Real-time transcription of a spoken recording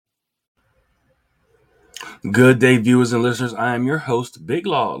Good day, viewers and listeners. I am your host, Big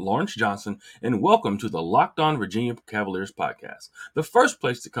Law Lawrence Johnson, and welcome to the Locked On Virginia Cavaliers podcast, the first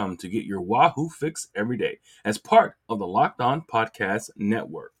place to come to get your Wahoo fix every day as part of the Locked On Podcast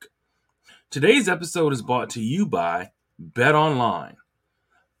Network. Today's episode is brought to you by Bet Online.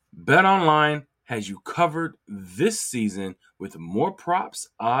 Bet Online has you covered this season with more props,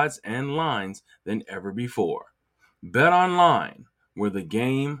 odds, and lines than ever before. Bet Online, where the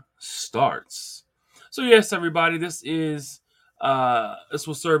game starts. So yes, everybody, this will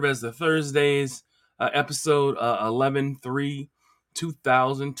serve as the Thursday's episode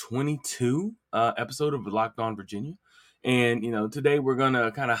 11/3/2022 episode of Locked On Virginia. And today we're gonna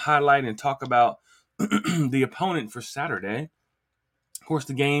kind of highlight and talk about the opponent for Saturday. Of course,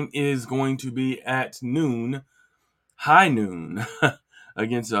 the game is going to be at high noon,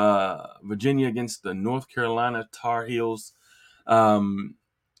 against Virginia against the North Carolina Tar Heels.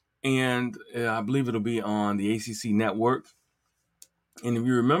 And I believe it'll be on the ACC network. And if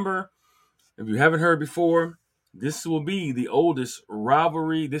you haven't heard before, this will be the oldest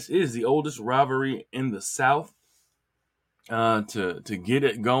rivalry. This is the oldest rivalry in the South to get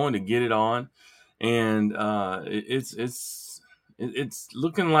it going, to get it on. And it's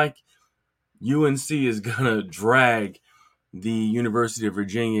looking like UNC is gonna drag the University of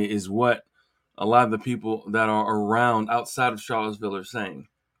Virginia, is what a lot of the people that are around outside of Charlottesville are saying.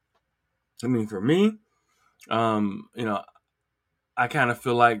 I mean, for me, I kind of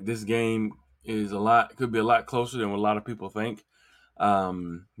feel like this game could be a lot closer than what a lot of people think.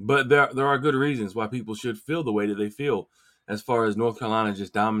 But there are good reasons why people should feel the way that they feel, as far as North Carolina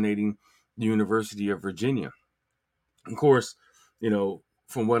just dominating the University of Virginia. Of course,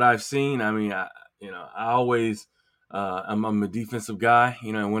 from what I've seen, I mean, I always, I'm a defensive guy,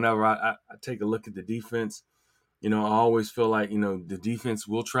 and whenever I take a look at the defense, I always feel like, the defense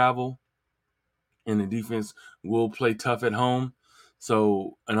will travel and the defense will play tough at home.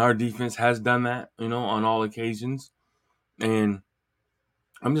 So, and our defense has done that, on all occasions. And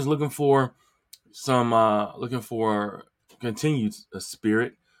I'm just looking for continued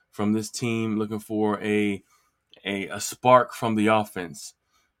spirit from this team, looking for a spark from the offense.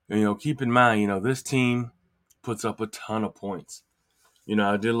 Keep in mind, this team puts up a ton of points.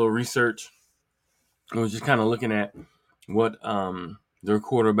 I did a little research. I was just kind of looking at what their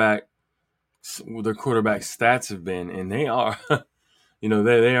quarterback stats have been, and they are,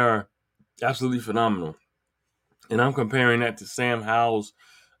 they are absolutely phenomenal. And I'm comparing that to Sam Howell's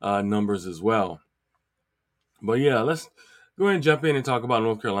numbers as well. But yeah, let's go ahead and jump in and talk about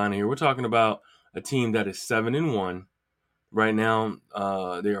North Carolina here. We're talking about a team that is 7-1 right now.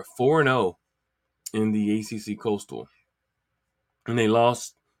 They are 4-0 in the ACC Coastal, and they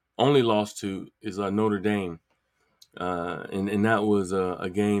only lost to is Notre Dame, and that was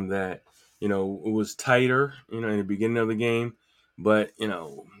a game that it was tighter, in the beginning of the game, but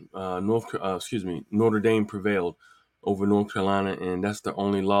Notre Dame prevailed over North Carolina, and that's the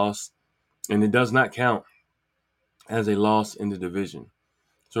only loss, and it does not count as a loss in the division.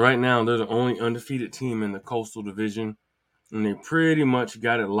 So right now, they're the only undefeated team in the Coastal Division, and they pretty much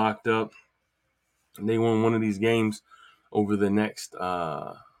got it locked up. They won one of these games over these next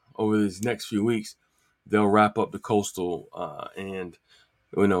few weeks. They'll wrap up the Coastal, and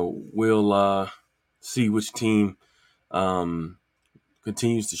we'll see which team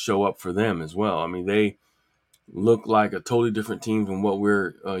continues to show up for them as well. I mean, they look like a totally different team from what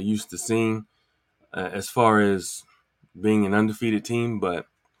we're used to seeing as far as being an undefeated team, but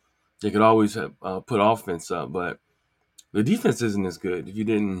they could always put offense up. But the defense isn't as good. If you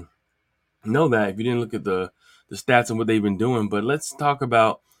didn't know that, if you didn't look at the stats and what they've been doing. But let's talk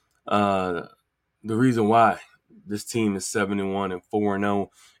about the reason why this team is 7-1 and 4-0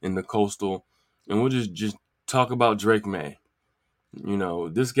 in the Coastal, and we'll just talk about Drake May.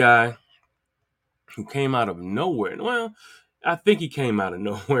 This guy who came out of nowhere. Well, I think he came out of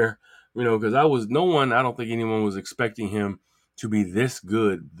nowhere, because I don't think anyone was expecting him to be this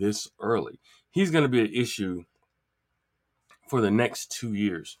good this early. He's going to be an issue for the next 2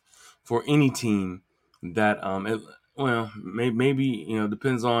 years for any team that, maybe,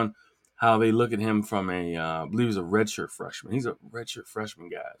 depends on how they look at him from I believe he's a redshirt freshman. He's a redshirt freshman,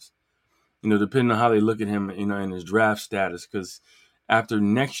 guys. Depending on how they look at him, in his draft status, because after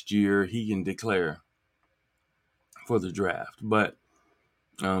next year, he can declare for the draft. But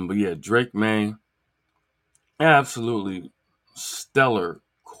yeah, Drake May, absolutely stellar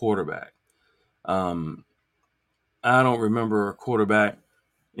quarterback. I don't remember a quarterback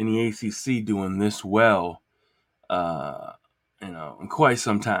in the ACC doing this well, in quite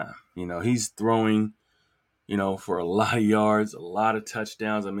some time. He's throwing, for a lot of yards, a lot of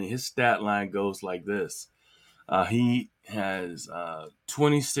touchdowns. I mean, his stat line goes like this. He has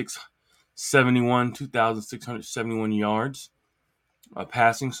 2,671 yards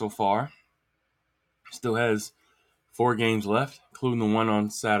passing so far. Still has 4 games left, including the one on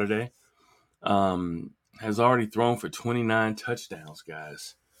Saturday. Has already thrown for 29 touchdowns,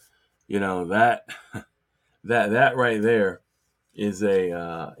 guys. That that right there is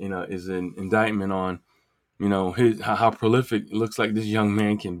is an indictment on his how prolific it looks like this young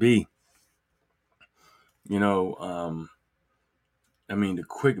man can be. You know, I mean the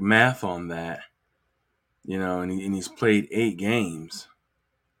quick math on that. And he's played 8 games.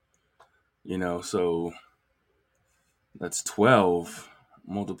 So that's 12.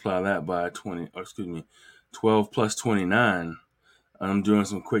 Multiply that by 20. Or excuse me, 12 plus 29. I'm doing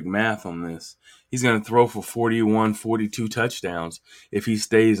some quick math on this. He's going to throw for 41, 42 touchdowns if he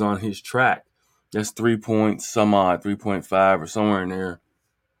stays on his track. That's 3 points, some odd, 3.5 or somewhere in there,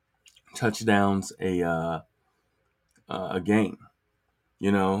 touchdowns a game.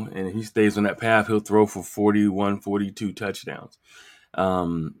 And if he stays on that path, he'll throw for 41, 42 touchdowns.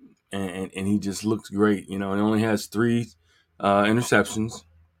 And he just looks great. He only has 3 interceptions.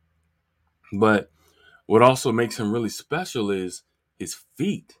 But what also makes him really special is his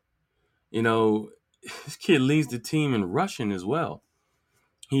feet. This kid leads the team in rushing as well.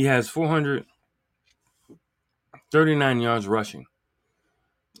 He has 439 yards rushing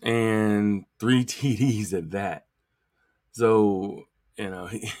and 3 TDs at that. So,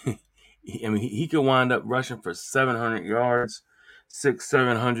 he could wind up rushing for 700 yards,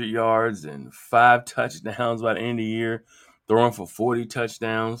 700 yards, and 5 touchdowns by the end of the year, throwing for 40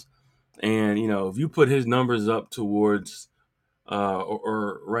 touchdowns. And, if you put his numbers up towards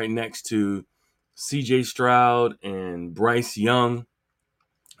or right next to C.J. Stroud and Bryce Young,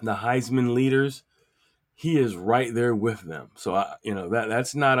 the Heisman leaders, he is right there with them. So,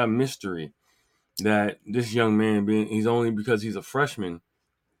 that's not a mystery that this young man, he's only because he's a freshman,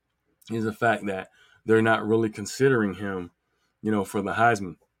 is the fact that they're not really considering him, for the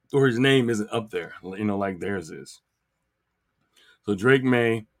Heisman, or his name isn't up there, like theirs is. So Drake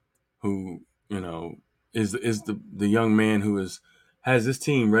May, who, is the young man who has this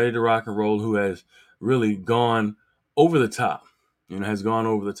team ready to rock and roll, who has really gone over the top, with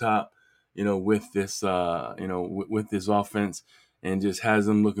this, with this offense, and just has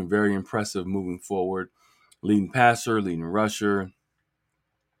them looking very impressive moving forward. Leading passer, leading rusher.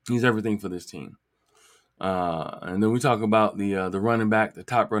 He's everything for this team. And then we talk about the running back, the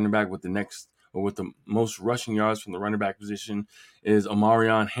top running back with the most rushing yards from the running back position is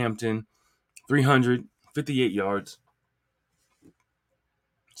Omarion Hampton, 358 yards,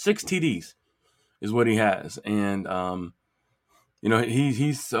 6 TDs is what he has, and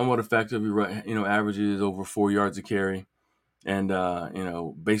he's somewhat effective. He averages over 4 yards a carry, and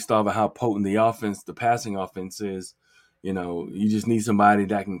based off of how potent the passing offense is, you just need somebody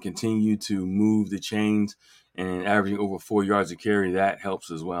that can continue to move the chains, and averaging over 4 yards a carry, that helps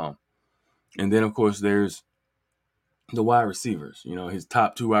as well. And then of course there's the wide receivers. His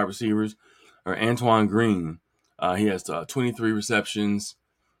top 2 wide receivers are Antoine Green. He has 23 receptions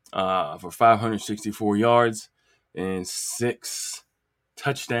for 564 yards and 6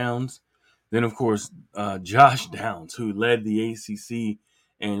 touchdowns. Then, of course, Josh Downs, who led the ACC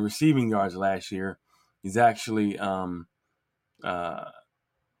in receiving yards last year, is actually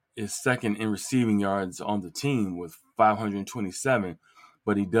is second in receiving yards on the team with 527.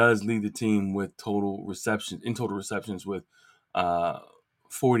 But he does lead the team with total receptions with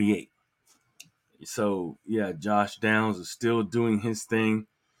 48. So, yeah, Josh Downs is still doing his thing.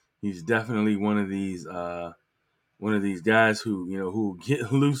 He's definitely one of these guys who will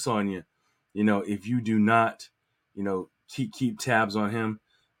get loose on you. If you do not, keep tabs on him,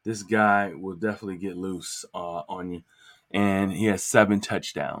 this guy will definitely get loose on you. And he has 7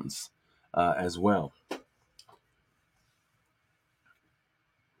 touchdowns as well.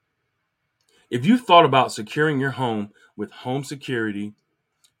 If you thought about securing your home with home security,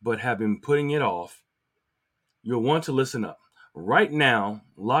 but have been putting it off, you'll want to listen up. Right now,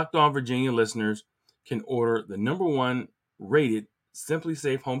 Locked On Virginia listeners can order the #1 rated Simply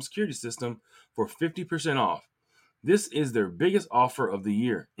Safe home security system for 50% off. This is their biggest offer of the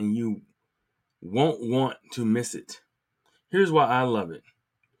year, and you won't want to miss it. Here's why I love it.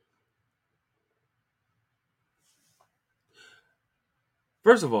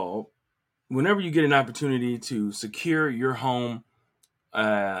 First of all, whenever you get an opportunity to secure your home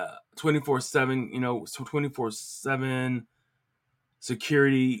 24/7, 24/7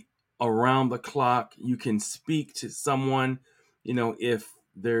 security around the clock, you can speak to someone, if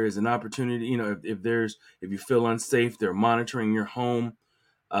there is an opportunity, if you feel unsafe, they're monitoring your home,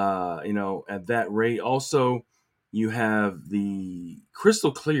 at that rate. Also, You have the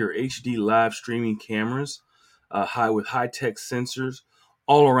crystal clear HD live streaming cameras, with high tech sensors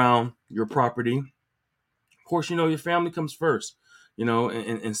all around your property. Of course, your family comes first,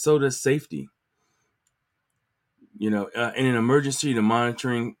 and so does safety. In an emergency, the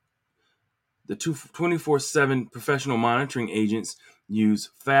monitoring, the 24/7 professional monitoring agents use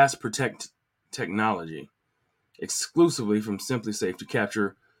Fast Protect technology exclusively from Simply Safe to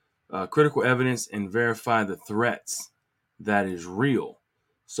capture critical evidence and verify the threats that is real,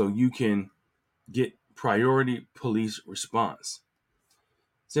 so you can get priority police response.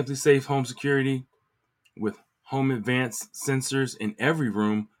 Simply Safe Home Security with home advanced sensors in every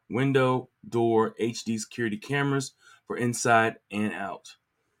room, window, door, HD security cameras for inside and out.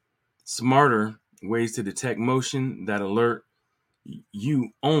 Smarter ways to detect motion that alert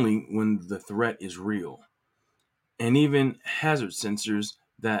you only when the threat is real. And even hazard sensors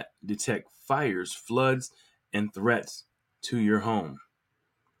that detect fires, floods, and threats to your home.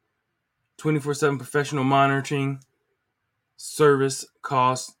 24/7 professional monitoring service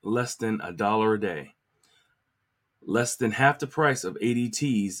costs less than $1 a day. Less than half the price of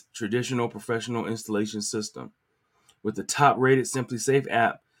ADT's traditional professional installation system. With the top rated Simply Safe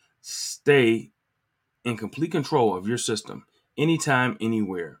app, stay in complete control of your system, anytime,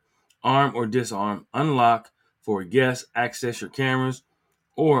 anywhere. Arm or disarm, unlock for guests, access your cameras,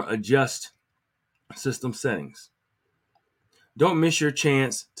 or adjust system settings. Don't miss your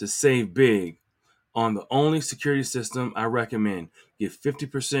chance to save big on the only security system I recommend. Get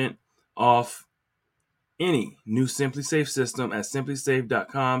 50% off any new Simply Safe system at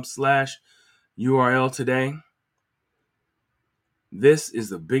simplysafe.com/URL today. This is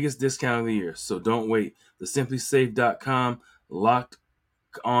the biggest discount of the year, so don't wait. The simplysafe.com locked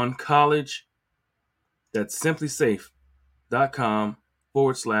on college. That's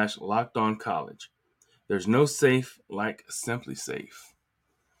simplysafe.com/locked on college. There's no safe like Simply Safe.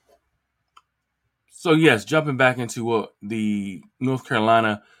 So, yes, jumping back into what the North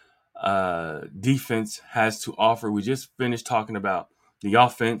Carolina defense has to offer. We just finished talking about the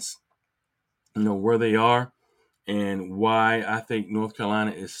offense, where they are and why I think North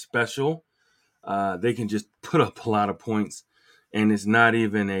Carolina is special. They can just put up a lot of points, and it's not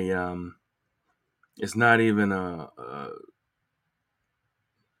even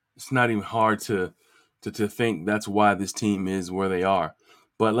hard to think that's why this team is where they are.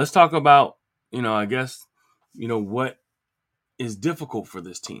 But let's talk about, I guess, what is difficult for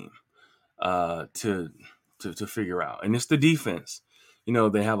this team to figure out, and it's the defense.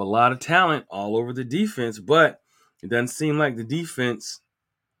 They have a lot of talent all over the defense, but it doesn't seem like the defense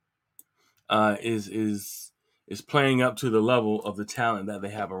is playing up to the level of the talent that they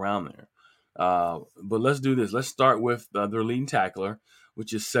have around there. But let's do this. Let's start with their leading tackler,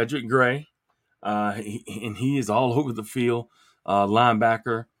 which is Cedric Gray, and he is all over the field.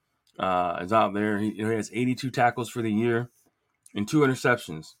 Linebacker is out there. He has 82 tackles for the year and 2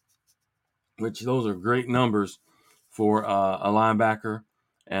 interceptions, which those are great numbers for a linebacker.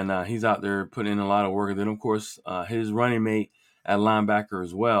 And he's out there putting in a lot of work. And then, of course, his running mate at linebacker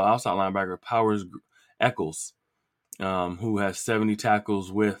as well, outside linebacker, Powers Eccles, who has 70 tackles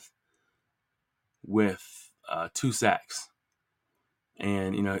with 2 sacks.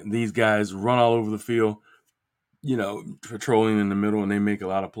 And, these guys run all over the field, patrolling in the middle, and they make a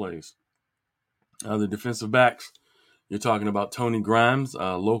lot of plays. The defensive backs, you're talking about Tony Grimes,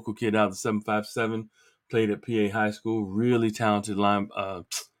 a local kid out of the 757, played at PA High School, really talented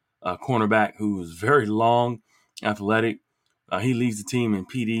cornerback who is very long, athletic. He leads the team in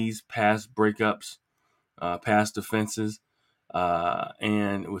PDs, pass breakups, pass defenses,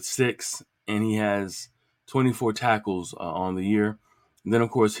 and with 6, and he has 24 tackles on the year. And then,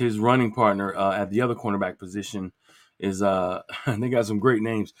 of course, his running partner at the other cornerback position is they got some great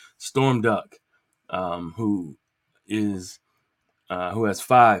names. Storm Duck, who has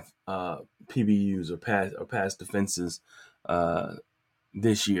 5 PBUs or pass defenses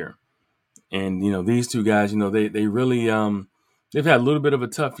this year. And these 2 guys, they really they've had a little bit of a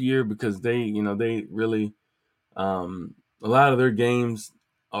tough year because they really a lot of their games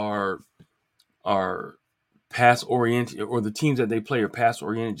are pass oriented, or the teams that they play are pass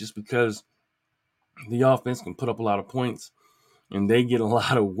oriented, just because the offense can put up a lot of points and they get a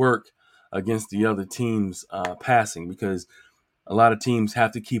lot of work against the other teams passing, because a lot of teams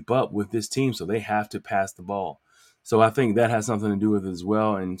have to keep up with this team, so they have to pass the ball. So I think that has something to do with it as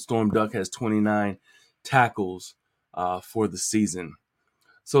well. And Storm Duck has 29 tackles for the season.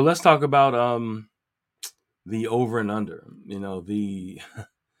 So let's talk about the over and under.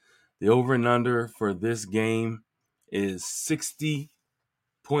 The over and under for this game is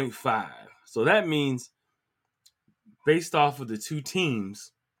 60.5. So that means based off of the two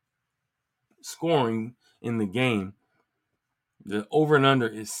teams scoring in the game, the over and under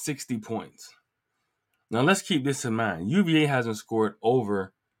is 60 points. Now let's keep this in mind. UVA hasn't scored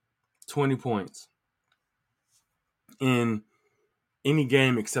over 20 points in any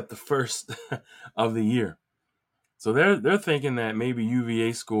game except the first of the year. So they're thinking that maybe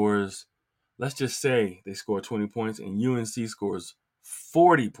UVA scores, let's just say they score 20 points and UNC scores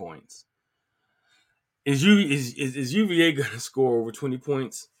 40 points. Is UVA going to score over 20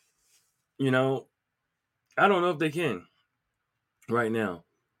 points? You know, I don't know if they can right now.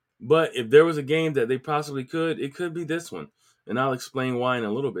 But if there was a game that they possibly could, it could be this one. And I'll explain why in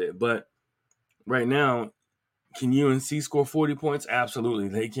a little bit. But right now, can UNC score 40 points? Absolutely,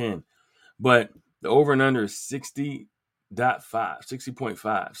 they can. But the over and under is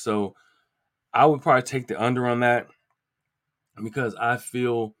 60.5. So I would probably take the under on that because I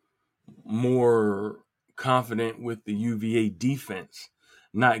feel more confident with the UVA defense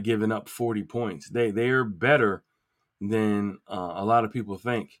not giving up 40 points. They're better than a lot of people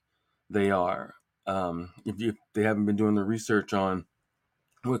think they are. If they haven't been doing the research on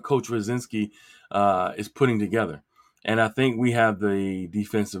what Coach Rosinski is putting together, and I think we have the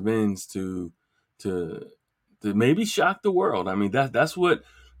defensive ends to maybe shock the world. I mean that's what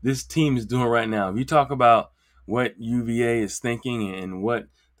this team is doing right now. If you talk about what UVA is thinking and what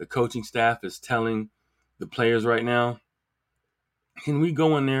the coaching staff is telling the players right now, can we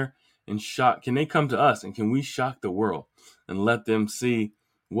go in there and shock? Can they come to us and can we shock the world and let them see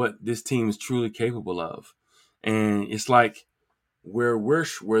what this team is truly capable of? And it's like where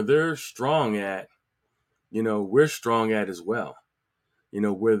they're strong at, we're strong at as well.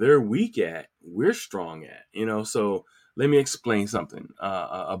 Where they're weak at, we're strong at. So let me explain something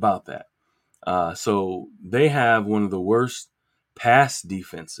about that. So they have one of the worst pass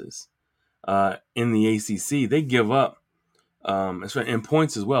defenses in the ACC. They give up. In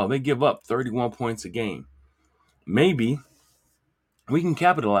points as well. They give up 31 points a game. Maybe we can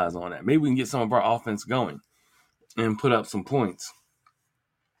capitalize on that. Maybe we can get some of our offense going and put up some points.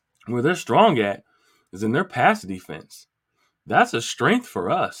 Where they're strong at is in their pass defense. That's a strength for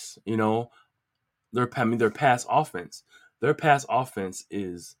us. Their pass offense. Their pass offense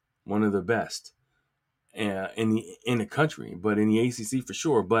is one of the best in the country, but in the ACC for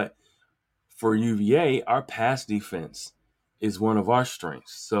sure. But for UVA, our pass defense is one of our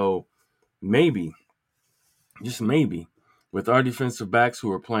strengths. So maybe, just maybe, with our defensive backs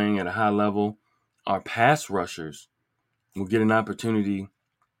who are playing at a high level, our pass rushers will get an opportunity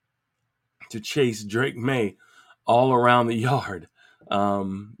to chase Drake May all around the yard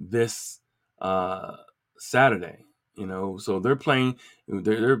this Saturday. So they're playing.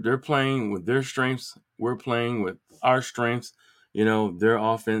 They're playing with their strengths. We're playing with our strengths. Their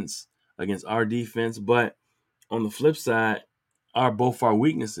offense against our defense. But on the flip side, both our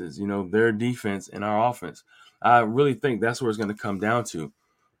weaknesses. Their defense and our offense. I really think that's where it's going to come down to.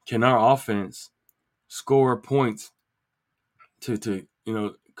 Can our offense score points to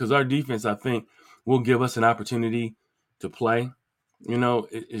because our defense, I think, will give us an opportunity to play.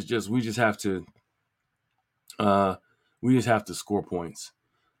 It's just we just have to score points.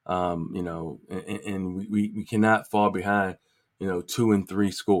 And we cannot fall behind 2 and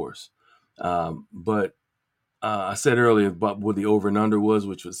 3 scores. But I said earlier about what the over and under was,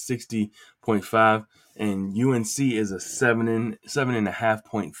 which was 60.5, and UNC is a 7.5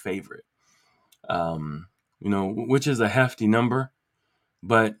 point favorite. Which is a hefty number,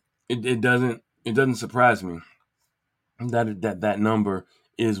 but it doesn't surprise me that number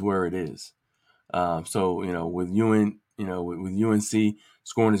is where it is. So with with UNC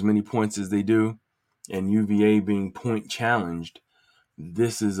scoring as many points as they do, and UVA being point challenged,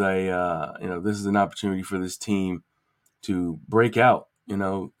 this is an opportunity for this team to break out.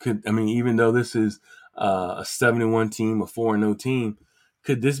 Even though this is a 71 team, a 4-0 team,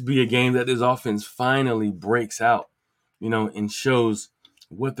 could this be a game that this offense finally breaks out, and shows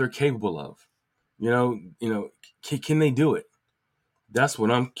what they're capable of? Can they do it? That's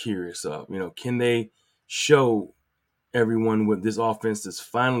what I'm curious of. Can they show everyone what this offense is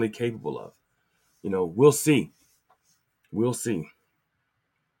finally capable of? We'll see. We'll see.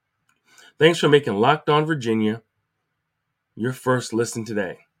 Thanks for making Locked On Virginia your first listen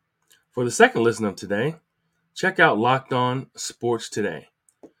today. For the second listen of today, check out Locked On Sports Today.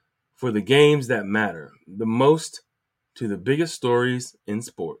 For the games that matter the most to the biggest stories in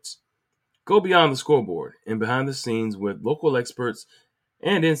sports. Go beyond the scoreboard and behind the scenes with local experts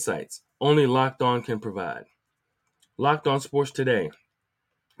and insights only Locked On can provide. Locked On Sports Today,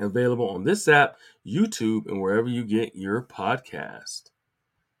 available on this app, YouTube, and wherever you get your podcast.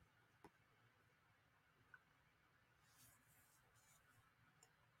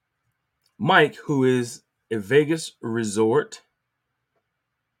 Mike, who is a Vegas resort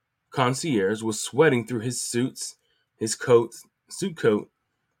concierge, was sweating through his suit coat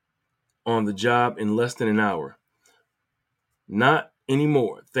on the job in less than an hour. Not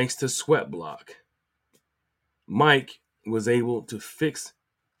anymore, thanks to Sweat Block. Mike was able to fix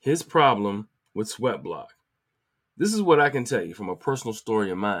his problem with Sweat Block. This is what I can tell you from a personal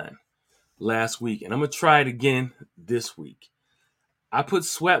story of mine last week, and I'm going to try it again this week. I put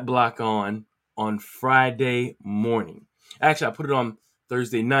Sweat Block on Friday morning. Actually, I put it on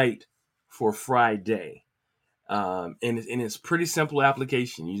Thursday night for Friday. And it's pretty simple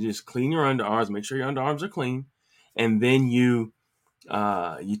application. You just clean your underarms, make sure your underarms are clean, and then you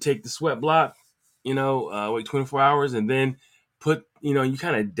take the Sweat Block, wait 24 hours, and then you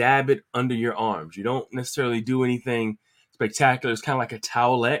kind of dab it under your arms. You don't necessarily do anything spectacular. It's kind of like a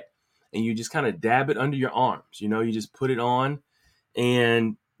towelette, and you just kind of dab it under your arms. You just put it on,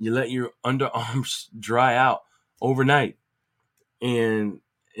 and you let your underarms dry out overnight. And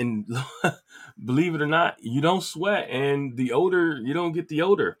believe it or not, you don't sweat, and you don't get the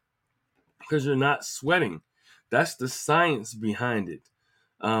odor because you're not sweating. That's the science behind it.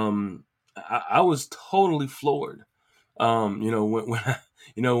 I was totally floored. When I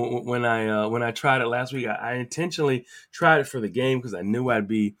tried it last week, I intentionally tried it for the game because I knew I'd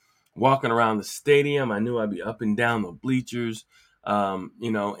be walking around the stadium. I knew I'd be up and down the bleachers, and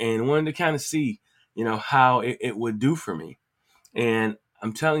wanted to kind of see, how it would do for me. And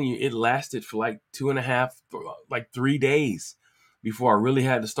I'm telling you, it lasted for like 2.5, like 3 days before I really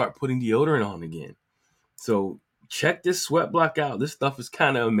had to start putting deodorant on again. So check this Sweat Block out. This stuff is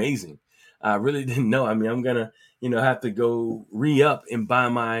kind of amazing. I really didn't know. I mean, I'm gonna, have to go re-up and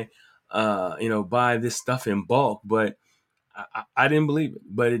buy buy this stuff in bulk. But I didn't believe it.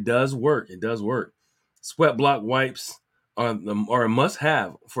 But it does work. It does work. Sweat Block wipes are a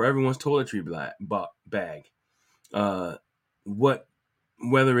must-have for everyone's toiletry bag. Uh, what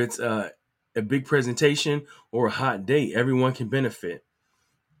Whether it's a big presentation or a hot date, everyone can benefit.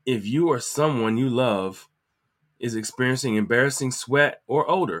 If you or someone you love is experiencing embarrassing sweat or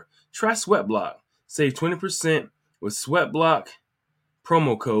odor, try Sweat Block. Save 20% with Sweat Block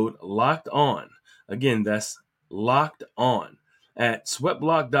promo code Locked On. Again, that's Locked On at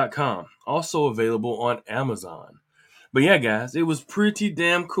sweatblock.com. Also available on Amazon. But yeah, guys, it was pretty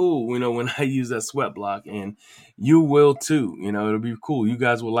damn cool, when I use that Sweat Block, and you will too. It'll be cool. You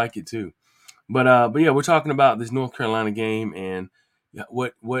guys will like it too. But yeah, we're talking about this North Carolina game and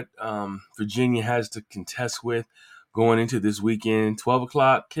what Virginia has to contest with going into this weekend. 12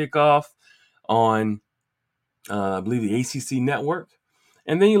 o'clock kickoff on I believe the ACC network,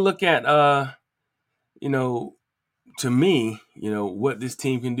 and then you look at you know to me, what this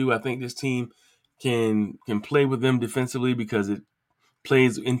team can do. I think this team can play with them defensively because it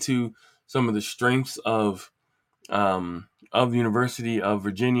plays into some of the strengths of the University of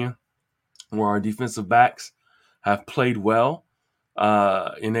Virginia, where our defensive backs have played well.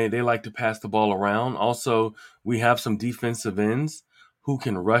 And they like to pass the ball around. Also, we have some defensive ends who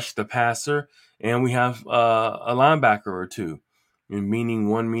can rush the passer, and we have a linebacker or two,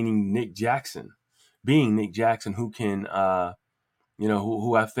 meaning Nick Jackson, who can,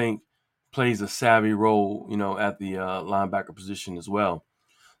 who I think plays a savvy role, at the linebacker position as well.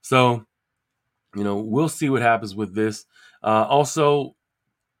 So, we'll see what happens with this. Also,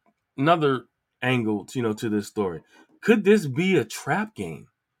 another angle, to this story. Could this be a trap game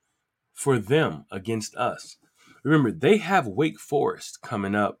for them against us? Remember, they have Wake Forest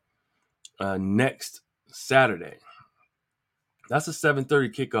coming up next Saturday. That's a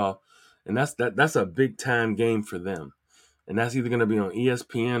 7:30 kickoff, and that's a big time game for them. And that's either going to be on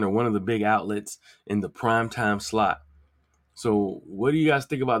ESPN or one of the big outlets in the prime time slot. So what do you guys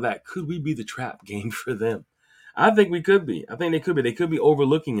think about that? Could we be the trap game for them? I think we could be. I think they could be. They could be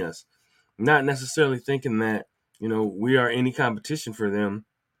overlooking us, not necessarily thinking that, we are any competition for them.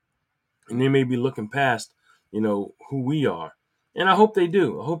 And they may be looking past, who we are. And I hope they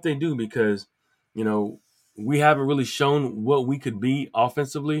do. I hope they do because, we haven't really shown what we could be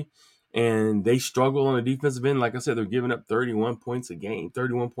offensively. And they struggle on the defensive end. Like I said, they're giving up 31 points a game,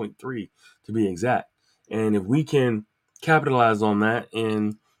 31.3 to be exact. And if we can capitalize on that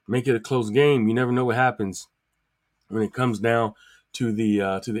and make it a close game, you never know what happens when it comes down to the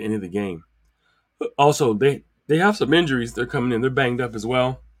end of the game. Also, they have some injuries. They're coming in. They're banged up as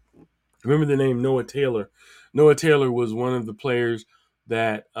well. Remember the name Noah Taylor. Noah Taylor was one of the players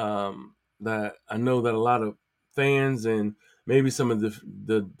that that I know that a lot of fans and maybe some of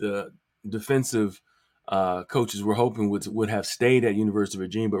the defensive coaches were hoping would have stayed at University of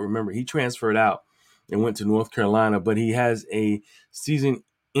Virginia. But remember, he transferred out and went to North Carolina. But he has a season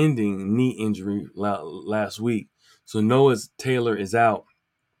season-ending knee injury last week. So Noah Taylor is out,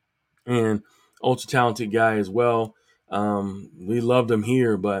 and ultra talented guy as well. We loved him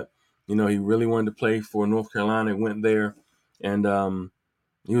here, but he really wanted to play for North Carolina. Went there, and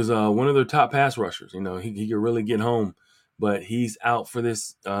he was one of their top pass rushers. He could really get home, but he's out for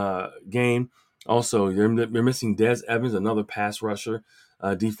this game. Also, they're missing Des Evans, another pass rusher,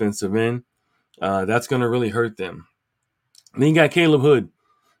 defensive end. That's going to really hurt them. And then you got Caleb Hood,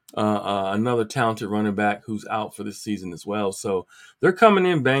 another talented running back who's out for this season as well. So they're coming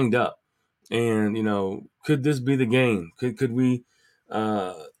in banged up. And, could this be the game? Could we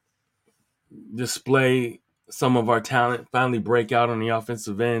display some of our talent, finally break out on the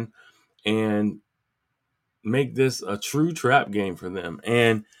offensive end, and make this a true trap game for them?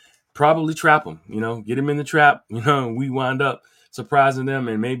 And probably trap them, get them in the trap. We wind up surprising them,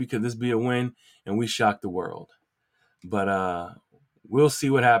 and maybe could this be a win and we shock the world? But we'll see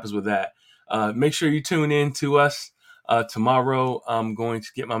what happens with that. Make sure you tune in to us tomorrow. I'm going to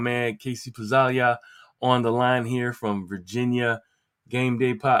get my man Casey Pizzalia on the line here from Virginia Game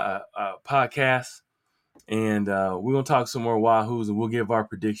Day Podcast. And we're going to talk some more Wahoos, and we'll give our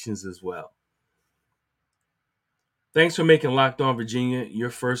predictions as well. Thanks for making Locked On Virginia your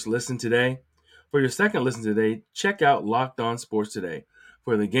first listen today. For your second listen today, check out Locked On Sports Today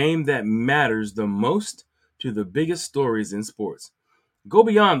for the game that matters the most to the biggest stories in sports. Go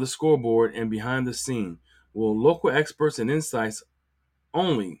beyond the scoreboard and behind the scene with local experts and insights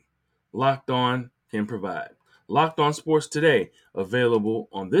only Locked On can provide. Locked On Sports Today, available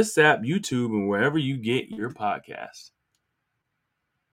on this app, YouTube, and wherever you get your podcasts.